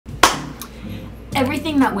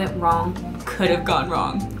Everything that went wrong could have gone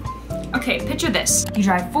wrong. Okay, picture this. You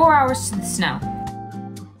drive 4 hours to the snow.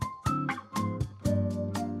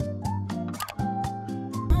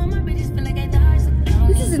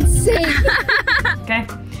 This is insane. Okay?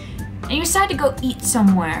 And you decide to go eat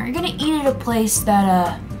somewhere. You're gonna eat at a place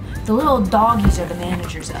that the little doggies are the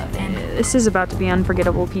managers of. And this is about to be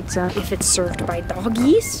unforgettable pizza. If it's served by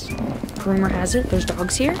doggies, rumor has it, there's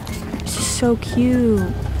dogs here. This is so cute.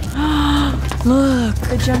 Look,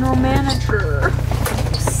 the general manager.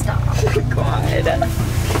 Stop. Oh my God.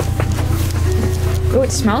 Oh,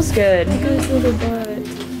 it smells good.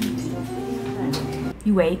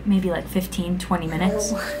 you wait maybe like 15, 20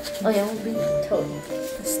 minutes. Oh yeah, we'll be total.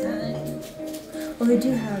 That's not. Well, they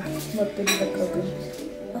do have what they do the cocoa.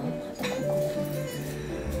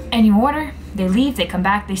 And you order, they leave, they come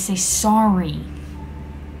back, they say sorry.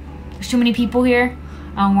 There's too many people here.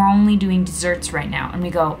 We're only doing desserts right now. And we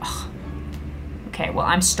go, oh, okay, well,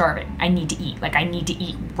 I'm starving. I need to eat. Like, I need to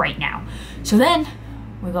eat right now. So then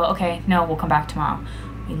we go, okay, no, we'll come back tomorrow.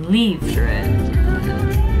 We leave.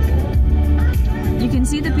 You can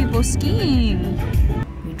see the people skiing.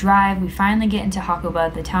 We drive, we finally get into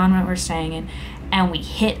HAKUBA, the town that we're staying in, and we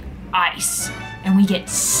hit ice. And we get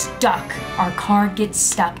stuck. Our car gets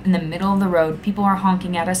stuck in the middle of the road. People are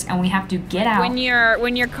honking at us and we have to get out. When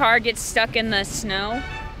your car gets stuck in the snow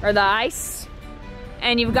or the ice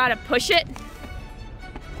and you've got to push it.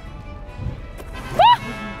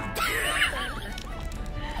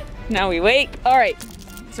 Now we wait. All right,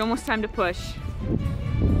 it's almost time to push.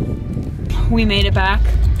 We made it back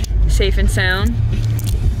safe and sound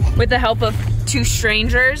with the help of 2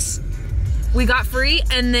 strangers. We got free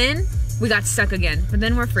and then we got stuck again, but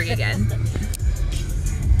then we're free again.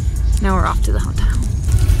 Now we're off to the hotel.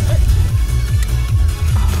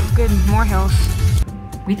 Oh, good, more hills.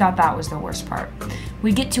 We thought that was the worst part.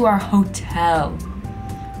 We get to our hotel.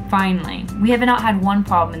 Finally. We have not had one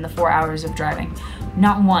problem in the 4 hours of driving.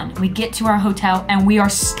 Not one. We get to our hotel and we are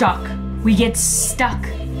stuck. We get stuck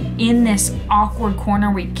in this awkward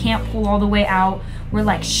corner. We can't pull all the way out. We're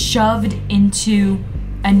like shoved into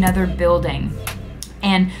another building.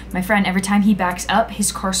 And my friend, every time he backs up,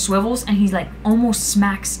 his car swivels and he's like almost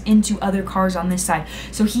smacks into other cars on this side.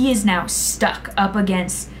 So he is now stuck up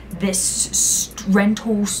against this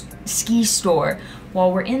rental ski store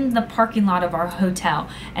while we're in the parking lot of our hotel.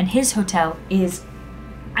 And his hotel is,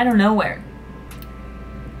 I don't know where.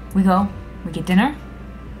 We go, we get dinner.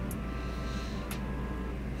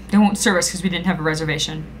 They won't serve us because we didn't have a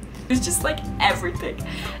reservation. It was just like everything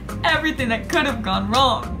that could have gone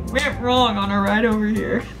wrong went wrong on our ride over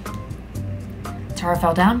here. Tara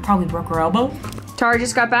fell down, probably broke her elbow. Tara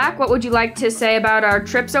just got back. What would you like to say about our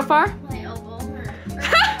trip so far? My elbow hurt.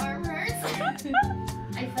 My arm hurts.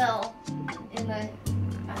 I fell in the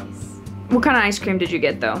ice. What kind of ice cream did you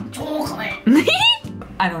get though? Chocolate.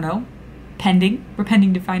 I don't know. Pending. We're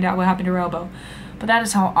pending to find out what happened to her elbow. But that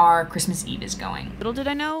is how our Christmas Eve is going. Little did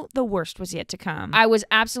I know, the worst was yet to come. I was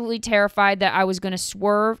absolutely terrified that I was gonna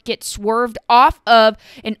get swerved off of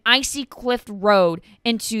an icy cliff road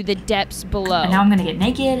into the depths below. And now I'm gonna get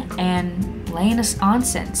naked and lay in a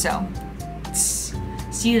onsen, so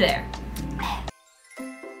see you there.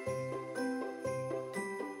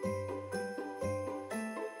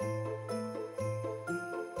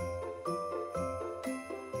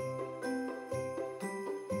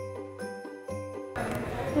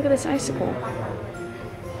 Look at this icicle.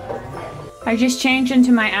 I just changed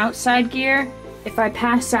into my outside gear. If I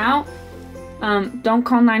pass out, don't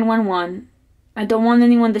call 911. I don't want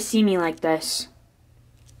anyone to see me like this.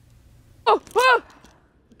 Oh, oh!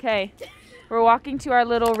 Okay, we're walking to our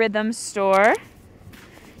little rhythm store.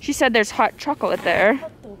 She said there's hot chocolate there.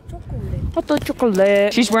 Hot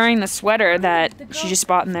chocolate. She's wearing the sweater that she just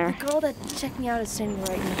bought in there. The girl that checked me out is standing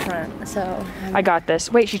right in the front, so. I got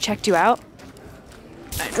this. Wait, she checked you out?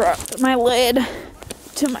 I dropped my lid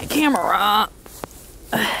to my camera.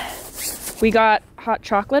 We got hot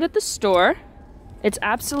chocolate at the store. It's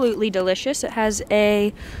absolutely delicious. It has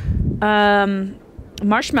a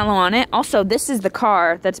marshmallow on it. Also, this is the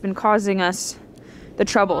car that's been causing us the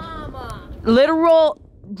trouble. Drama. Literal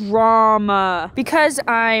drama. Because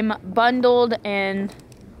I'm bundled and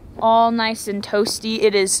all nice and toasty,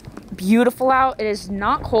 it is beautiful out. It is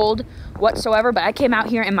not cold whatsoever, but I came out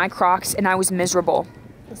here in my Crocs and I was miserable.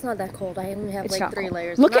 It's not that cold. I only have It's like not 3 cold.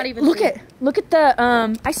 layers. Look not at even look 3. at look at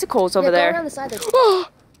the icicles over Go there. around the side.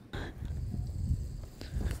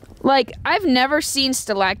 Like, I've never seen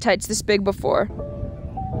stalactites this big before.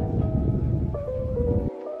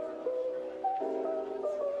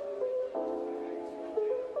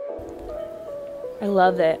 I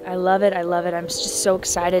love it. I love it. I love it. I'm just so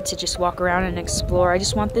excited to just walk around and explore. I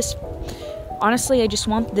just want this, honestly, I just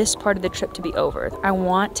want this part of the trip to be over. I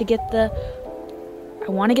want to get the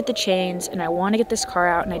chains, and I want to get this car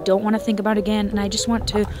out, and I don't want to think about it again, and I just want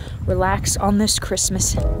to relax on this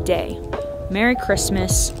Christmas day. Merry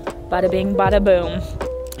Christmas, bada bing, bada boom.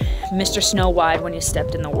 Mr. Snow White when you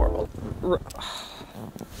stepped in the world.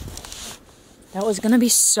 That was gonna be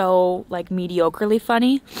so like mediocrely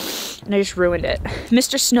funny, and I just ruined it.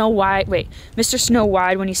 Mr. Snow White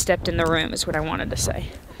when he stepped in the room is what I wanted to say.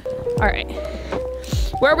 All right,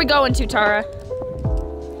 where are we going to, Tara?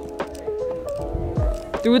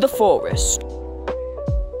 Through the forest.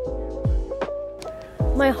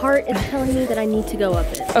 My heart is telling me that I need to go up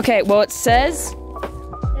it. Okay, well it says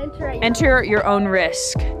enter at your own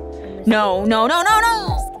risk. No.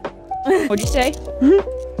 What'd you say?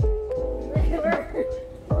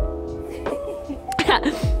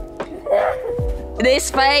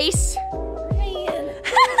 This face.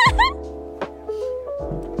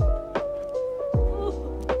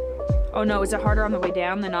 Oh no, is it harder on the way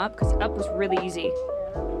down than up? Because up was really easy.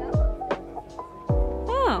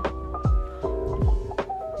 Oh.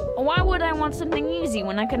 Why would I want something easy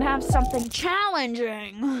when I can have something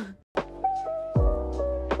challenging?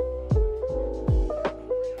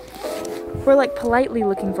 We're like politely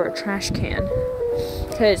looking for a trash can.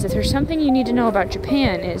 Because if there's something you need to know about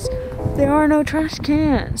Japan is there are no trash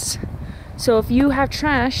cans. So if you have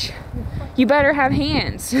trash, you better have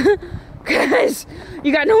hands. Because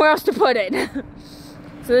you got nowhere else to put it.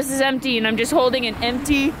 So this is empty, and I'm just holding an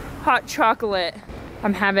empty hot chocolate.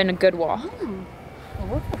 I'm having a good walk.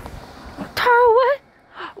 Tara, what?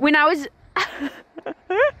 When I was...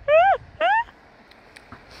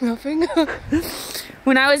 Nothing.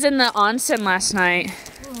 When I was in the onsen last night,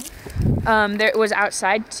 there was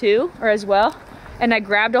outside too, or as well, and I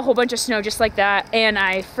grabbed a whole bunch of snow just like that, and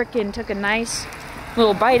I freaking took a nice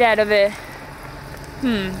little bite out of it.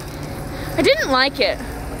 I didn't like it.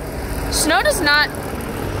 Snow does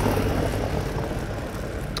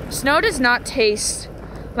not taste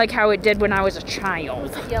like how it did when I was a child.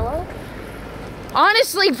 Is it yellow?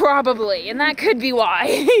 Honestly, probably, and that could be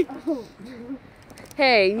why.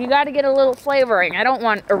 Hey, you gotta get a little flavoring. I don't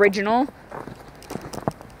want original.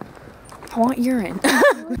 I want urine.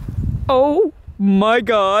 Oh my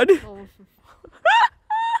god.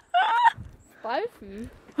 Spicy.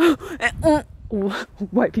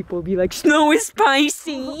 White people will be like, snow is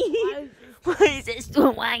spicy. Why is it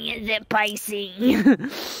spicy?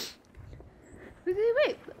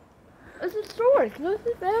 Wait. It's a store. It's not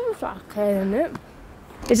the Amazon, isn't it?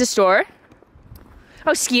 Is a store?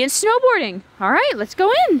 Oh, ski and snowboarding. All right, let's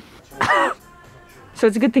go in. So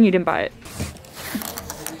it's a good thing you didn't buy it.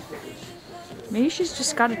 Maybe she's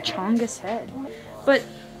just got a chongus head. But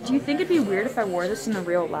do you think it'd be weird if I wore this in the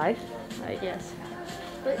real life? Yes.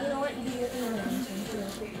 But you know what? You do your thing.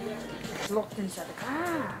 It's locked inside the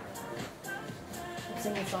car. I'm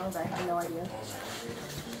singing songs. I have no idea.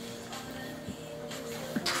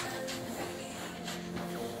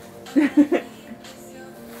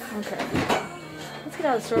 Okay. Let's get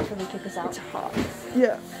out of the store before they kick us out. It's hot.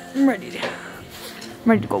 Yeah, I'm ready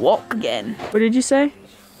to go walk again. What did you say?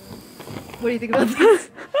 What do you think about this?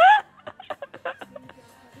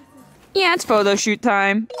 Yeah, it's photo shoot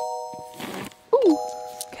time. Ooh.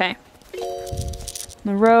 Okay.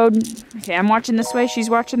 The road. Okay, I'm watching this way. She's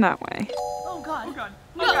watching that way. Oh god. Oh god.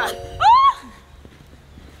 No. Oh god.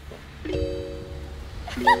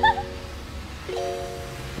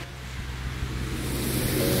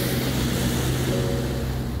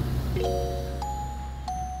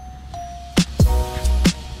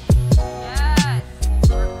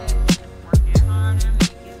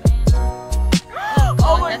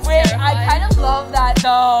 Love that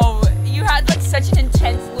though. You had like such an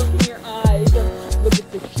intense look in your eyes. Look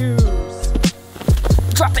at the shoes.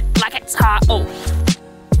 Drop it like it's hot. Oh.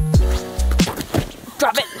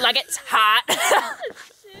 Drop it like it's hot.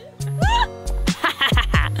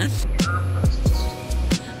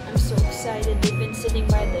 I'm so excited. They've been sitting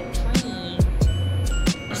by the train.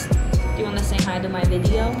 Do you want to say hi to my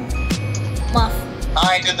video? Muff.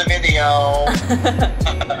 Hi to the video.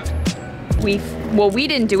 We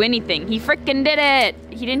didn't do anything. He frickin' did it.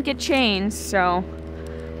 He didn't get chains, so,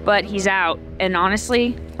 but he's out. And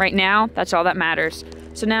honestly, right now, that's all that matters.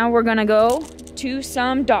 So now we're gonna go to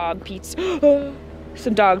some dog pizza.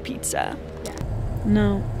 Some dog pizza. Yeah.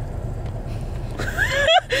 No. Look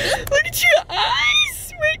at your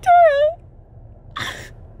eyes. Wait, Tara.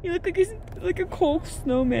 You look like a cold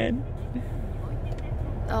snowman.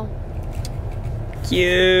 Oh.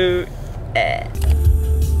 Cute.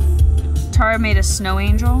 Tara made a snow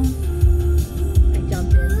angel.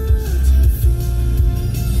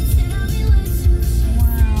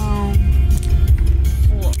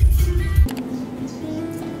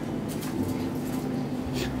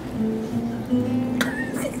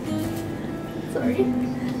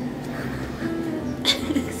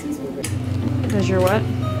 Does your what?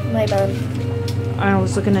 My bun. I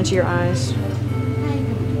was looking into your eyes.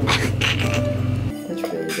 That's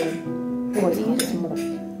really good. What do you use?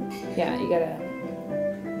 Yeah, you gotta.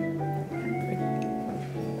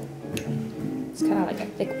 It's kind of like a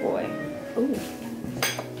thick boy. Ooh.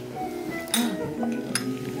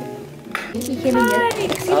 He came in yet?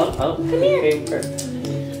 Oh, come here. Came first.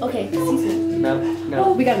 Okay, excuse me.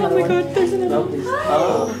 No. We got another one. there's another No, please.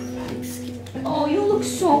 Oh. Oh, you look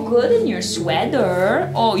so good in your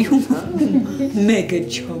sweater. Oh, you mega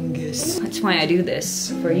chungus. That's why I do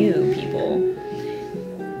this for you people.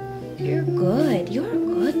 You're good. You're a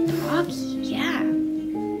good doggy. Yeah.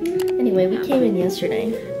 Anyway, we came in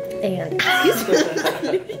yesterday, and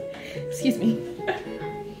excuse me.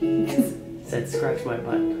 Said scratch my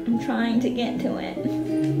butt. I'm trying to get to it.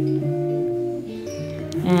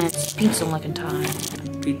 And it's pizza looking time.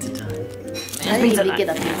 Pizza time. I need to get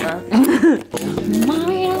a pizza.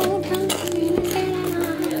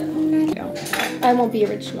 I won't be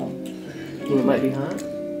original. It might be hot.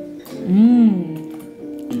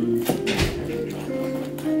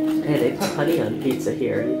 Hey, they put honey on pizza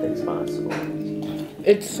here. Anything's possible.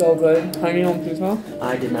 It's so good. Honey on pizza.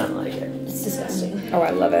 I did not like it. It's disgusting. Oh,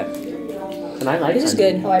 I love it. And I like This is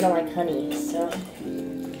honey. good. Oh, I don't like honey, so.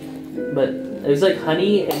 But it was like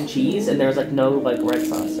honey and cheese, and there was like no like red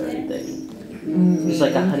sauce or anything. It was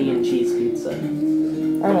like a honey and cheese pizza. I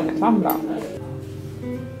don't know what I'm talking about.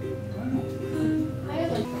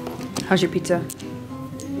 How's your pizza?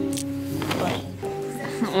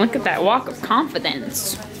 Look at that walk of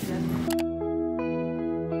confidence.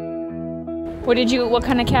 What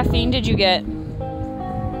kind of caffeine did you get?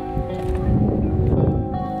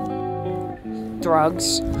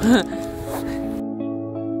 Drugs.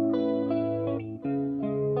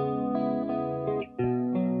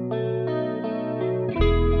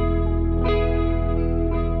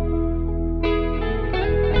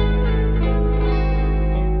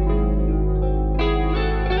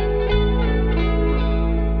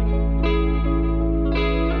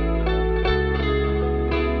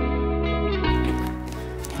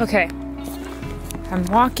 Okay, I'm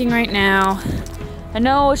walking right now. I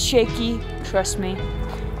know it's shaky, trust me.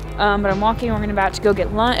 But I'm walking, we're about to go get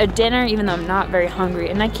dinner, even though I'm not very hungry.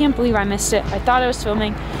 And I can't believe I missed it. I thought I was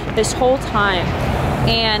filming this whole time.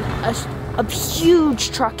 And a huge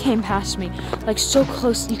truck came past me. Like so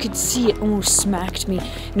close, you could see it almost smacked me.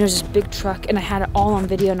 And there was this big truck and I had it all on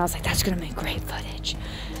video and I was like, that's gonna make great footage.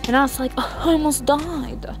 And I was like, oh, I almost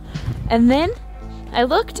died. And then I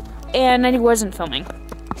looked and I wasn't filming.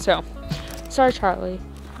 So, sorry Charlie,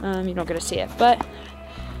 you don't get to see it, but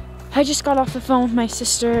I just got off the phone with my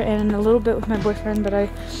sister and a little bit with my boyfriend, but I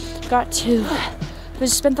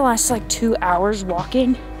spent the last like 2 hours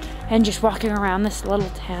walking and just walking around this little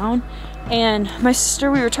town. And my sister,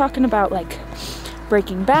 we were talking about like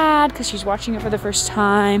Breaking Bad, because she's watching it for the first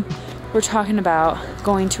time. We're talking about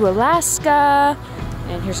going to Alaska,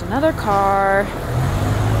 and here's another car.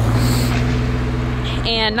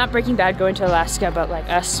 And not Breaking Bad going to Alaska, but like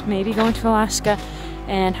us maybe going to Alaska,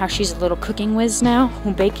 and how she's a little cooking whiz now,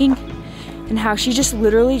 baking, and how she just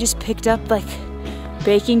literally just picked up like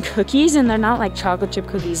baking cookies, and they're not like chocolate chip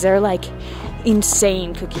cookies, they're like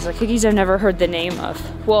insane cookies, like cookies I've never heard the name of.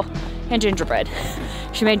 Well, and gingerbread.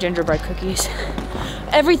 She made gingerbread cookies.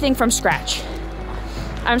 Everything from scratch.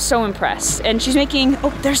 I'm so impressed. And she's making, oh,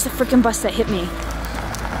 there's the freaking bus that hit me.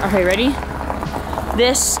 Okay, ready?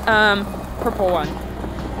 This purple one.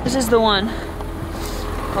 This is the one.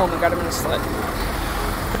 Oh my god, I'm gonna slip.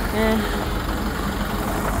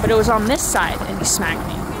 But it was on this side and he smacked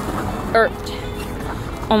me. Or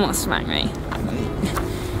almost smacked me.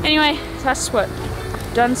 Anyway, that's what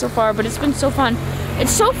I've done so far, but it's been so fun.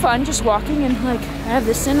 It's so fun just walking, and like I have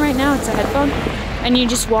this in right now, it's a headphone, and you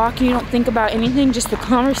just walk and you don't think about anything, just the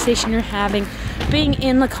conversation you're having, being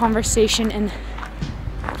in the conversation and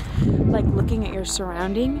like looking at your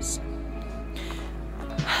surroundings.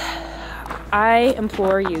 I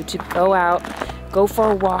implore you to go out, go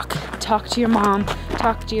for a walk, talk to your mom,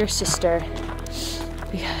 talk to your sister,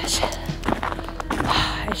 because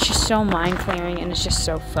it's just so mind clearing and it's just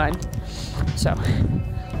so fun. So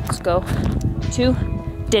let's go to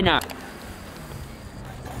dinner.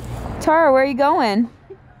 Tara, where are you going?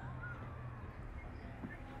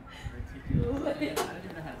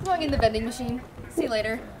 Going in the vending machine. See you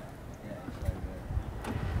later.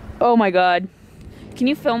 Oh my god. Can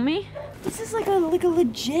you film me? This is like a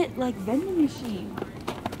legit like vending machine.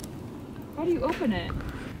 How do you open it?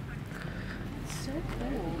 It's so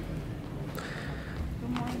cool.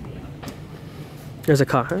 Remind me. There's a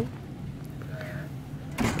car. You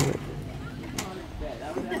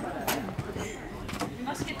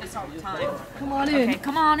must get this all the time. Come on in. Okay,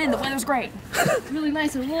 come on in. The weather's great. It's really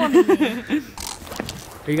nice and warm in here.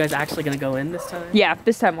 Are you guys actually gonna go in this time? Yeah,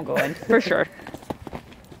 this time we'll go in for sure.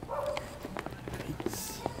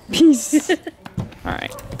 Peace. All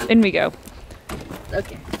right, in we go.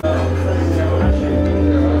 Okay.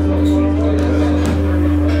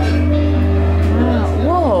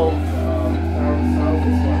 Whoa.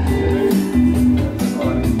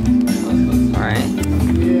 All right.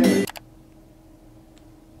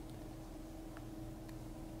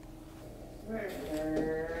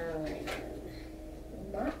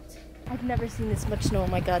 I've never seen this much snow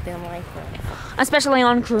in my goddamn life. Especially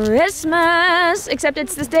on Christmas, except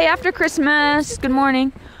it's this day after Christmas. Good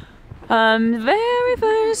morning. Very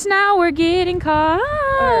first, now we're getting coffee.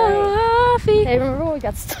 Hey, remember when we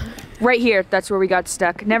got stuck? Right here, that's where we got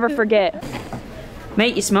stuck. Never forget.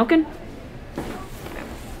 Mate, you smoking?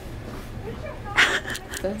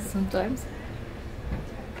 Sometimes.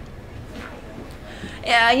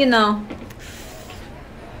 Yeah, you know.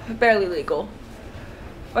 Barely legal.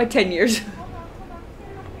 By 10 years.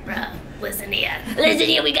 Bruh, listen here. Listen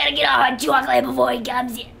here, we gotta get our hot chocolate before he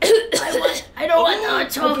comes here. I don't want the hot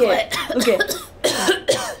chocolate. Okay.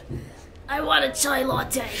 I want a chai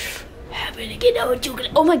latte. I'm gonna get our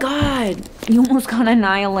chocolate. Oh my god. You almost got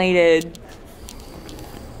annihilated.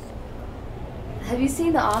 Have you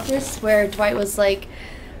seen The Office where Dwight was like,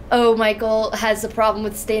 oh, Michael has a problem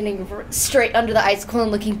with standing straight under the icicle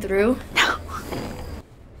and looking through? No.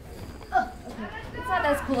 Oh, okay. It's not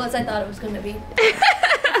as cool as I thought it was gonna be.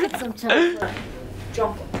 Let's get some chocolate.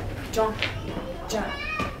 Jump.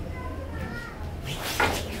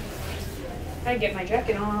 Gotta get my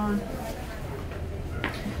jacket on.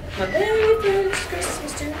 My very first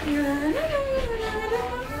Christmas tree.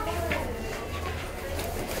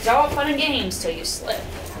 It's all fun and games till you slip.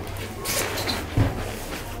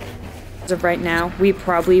 As of right now, we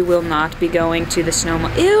probably will not be going to the snow.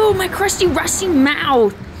 Ew, my crusty, rusty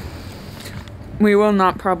mouth. We will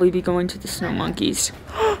not probably be going to the snow monkeys.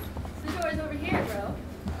 The door's over here, bro.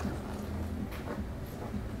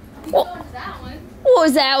 What? That one. What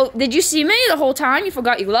was that? Did you see me the whole time? You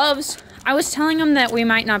forgot your gloves. I was telling him that we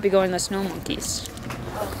might not be going to the snow monkeys.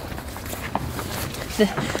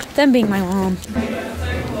 Them being my mom.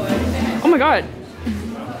 Oh my god.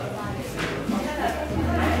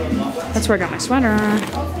 That's where I got my sweater on.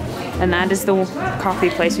 And that is the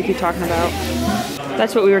coffee place we keep talking about.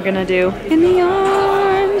 That's what we were gonna do. In the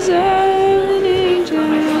arms of an angel.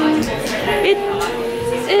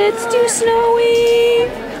 It's too snowy.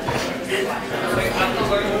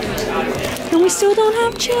 And we still don't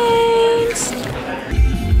have chains.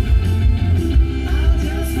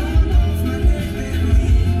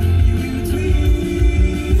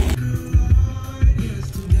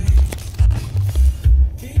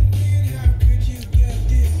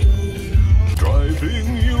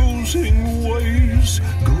 Driving using ways,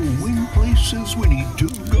 going places we need to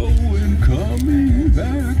go and coming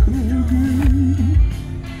back again.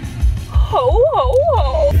 Ho, ho,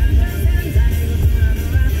 ho.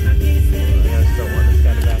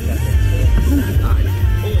 Oh my god.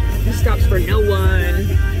 He stops for no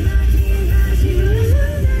one.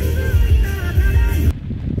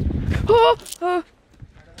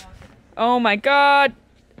 Oh my god.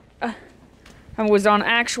 I was on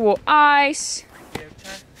actual ice.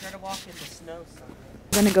 Try to walk in the snow.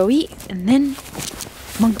 I'm gonna go eat and then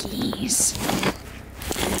monkeys.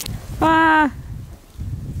 How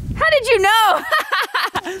did you know?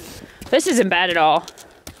 This isn't bad at all.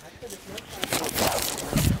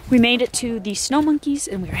 We made it to the snow monkeys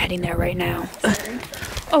and we're heading there right now.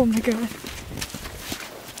 Oh my god.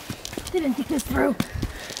 Didn't think this through.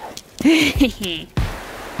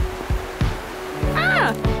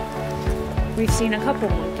 We've seen a couple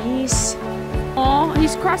monkeys. Oh,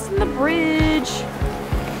 he's crossing the bridge.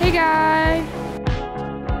 Hey, guy.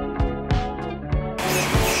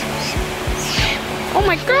 Oh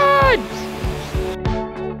my god!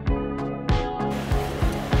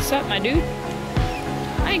 What's up, my dude?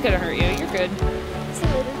 I ain't gonna hurt you. You're good. See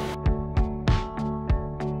you later.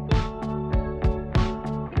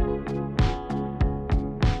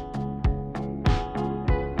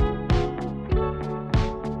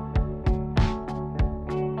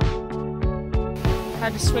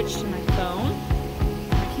 Had to switch to my phone.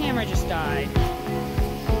 My camera just died.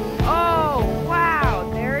 Oh, wow.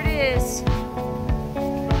 There it is.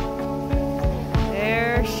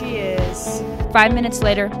 There she is. 5 minutes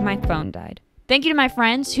later, my phone died. Thank you to my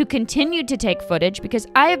friends who continued to take footage because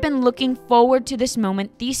I have been looking forward to this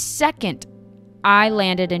moment the second I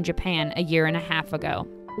landed in Japan a year and a half ago.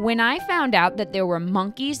 When I found out that there were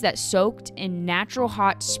monkeys that soaked in natural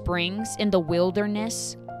hot springs in the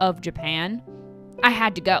wilderness of Japan, I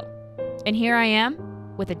had to go. And here I am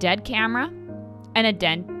with a dead camera and a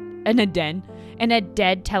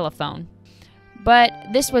dead telephone. But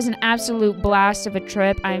this was an absolute blast of a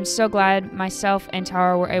trip. I am so glad myself and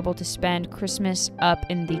Tara were able to spend Christmas up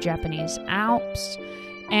in the Japanese Alps.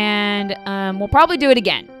 And we'll probably do it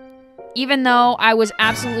again. Even though I was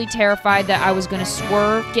absolutely terrified that I was going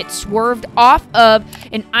to get swerved off of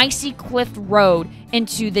an icy cliff road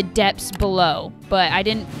into the depths below. But I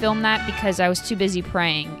didn't film that because I was too busy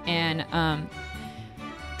praying and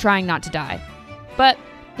trying not to die. But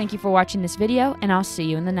thank you for watching this video, and I'll see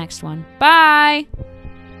you in the next one. Bye!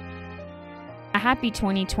 A happy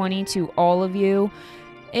 2020 to all of you.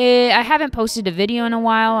 I haven't posted a video in a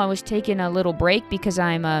while. I was taking a little break because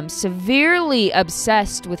I'm severely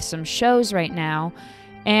obsessed with some shows right now.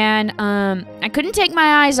 And I couldn't take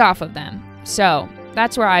my eyes off of them. So,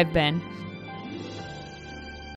 that's where I've been.